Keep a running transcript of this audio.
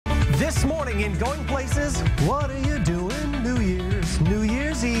This morning in Going Places, what are you doing New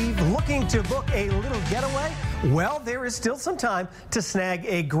Year's Eve? Looking to book a little getaway? Well, there is still some time to snag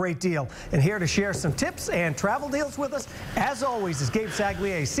a great deal. And here to share some tips and travel deals with us, as always, is Gabe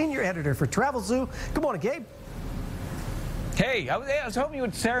Saglier, Senior Editor for Travel Zoo. Good morning, Gabe. Hey, I was hoping you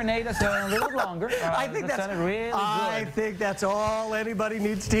would serenade us a little longer. I think that sounded really good. I think that's all anybody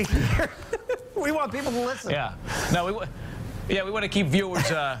needs to hear. We want people to listen. Yeah. No, we want to keep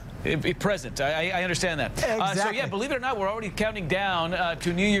viewers present. I understand that. Exactly. So yeah, believe it or not, we're already counting down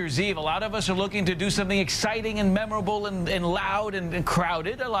to New Year's Eve. A lot of us are looking to do something exciting and memorable and loud and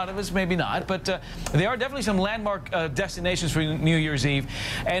crowded. A lot of us maybe not, but there are definitely some landmark destinations for New Year's Eve.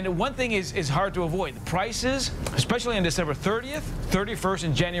 And one thing is hard to avoid. The prices, especially on December 30th, 31st,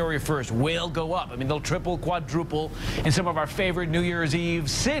 and January 1st, will go up. I mean, they'll triple, quadruple in some of our favorite New Year's Eve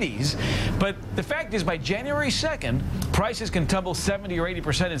cities. But the fact is, by January 2nd, prices can tumble 70 or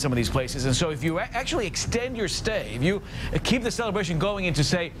 80% in some of these places. And so if you actually extend your stay, if you keep the celebration going into,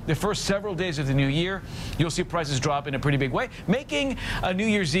 say, the first several days of the new year, you'll see prices drop in a pretty big way, making a New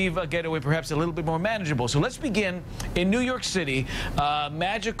Year's Eve getaway perhaps a little bit more manageable. So let's begin in New York City,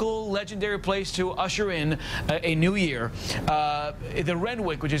 magical, legendary place to usher in a new year. The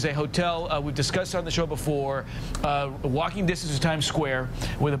Renwick, which is a hotel we've discussed on the show before, walking distance to Times Square,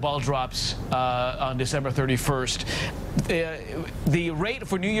 where the ball drops on December 31st. The rate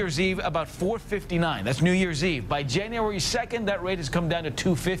for New Year's Eve, about $459. That's New Year's Eve. By January 2nd, that rate has come down to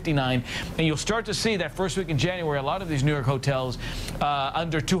 $259. And you'll start to see that first week in January, a lot of these New York hotels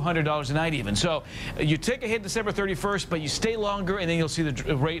under $200 a night even. So you take a hit December 31st, but you stay longer, and then you'll see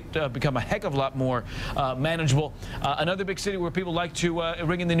the rate become a heck of a lot more manageable. Another big city where people like to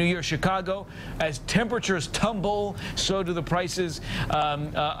ring in the new year, Chicago. As temperatures tumble, so do the prices.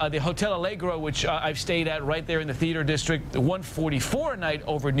 The Hotel Allegro, which I've stayed at right there in the theater district, $144 a night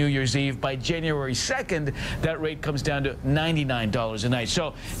over New Year's Eve. By January 2nd, that rate comes down to $99 a night.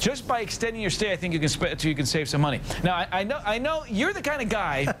 So just by extending your stay, I think you can save some money. Now, I know you're the kind of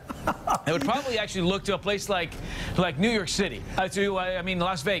guy that would probably actually look to a place like New York City, I mean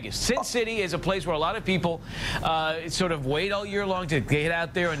Las Vegas. Sin City is a place where a lot of people sort of wait all year long to get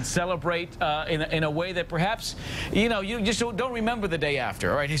out there and celebrate in a way that perhaps you just don't remember the day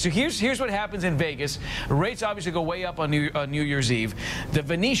after. All right, so here's what happens in Vegas. Rates obviously go way up on New Year's Eve. The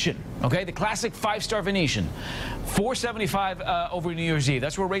Venetian, okay, the classic 5-star Venetian, $475 over New Year's Eve.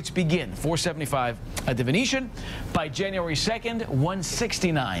 That's where rates begin, $475 at the Venetian. By January 2nd,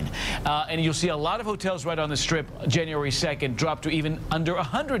 $169. And you'll see a lot of hotels right on the Strip, January 2nd, drop to even under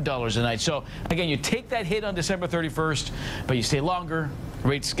 $100 a night. So, again, you take that hit on December 31st, but you stay longer.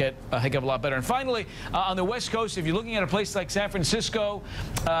 Rates get a heck of a lot better. And finally, on the West Coast, if you're looking at a place like San Francisco,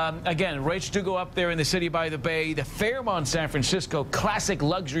 again, rates do go up there in the city by the bay. The Fairmont San Francisco, classic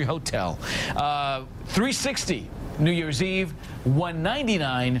luxury hotel, $360 New Year's Eve,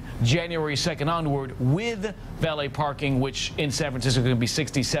 $199 January 2nd onward with valet parking, which in San Francisco can be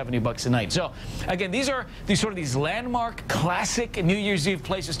 $60, $70 a night. So again, these are these landmark, classic New Year's Eve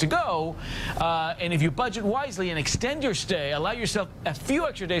places to go. And if you budget wisely and extend your stay, allow yourself a few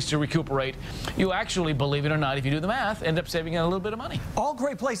extra days to recuperate, you actually, believe it or not, if you do the math, end up saving a little bit of money. All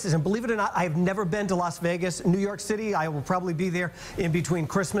great places, and believe it or not, I've never been to Las Vegas. New York City, I will probably be there in between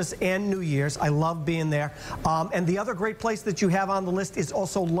Christmas and New Year's. I love being there. And the other great place that you have on the list is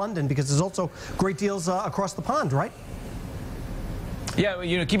also London, because there's also great deals across the pond, right?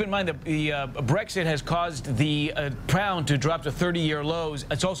 Yeah, keep in mind that the Brexit has caused the pound to drop to 30-year lows.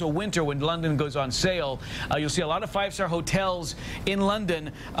 It's also winter when London goes on sale. You'll see a lot of 5-star hotels in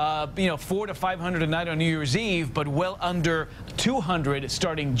London, $400 to $500 a night on New Year's Eve, but well under $200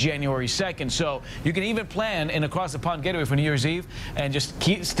 starting January 2nd. So you can even plan an across-the-pond getaway for New Year's Eve and just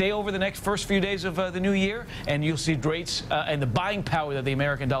stay over the first few days of the new year, and you'll see rates and the buying power that the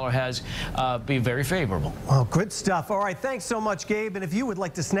American dollar has be very favorable. Well, good stuff. All right, thanks so much, Gabe. And if you would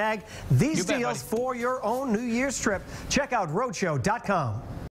like to snag these deals for your own New Year's trip, check out rhodeshow.com.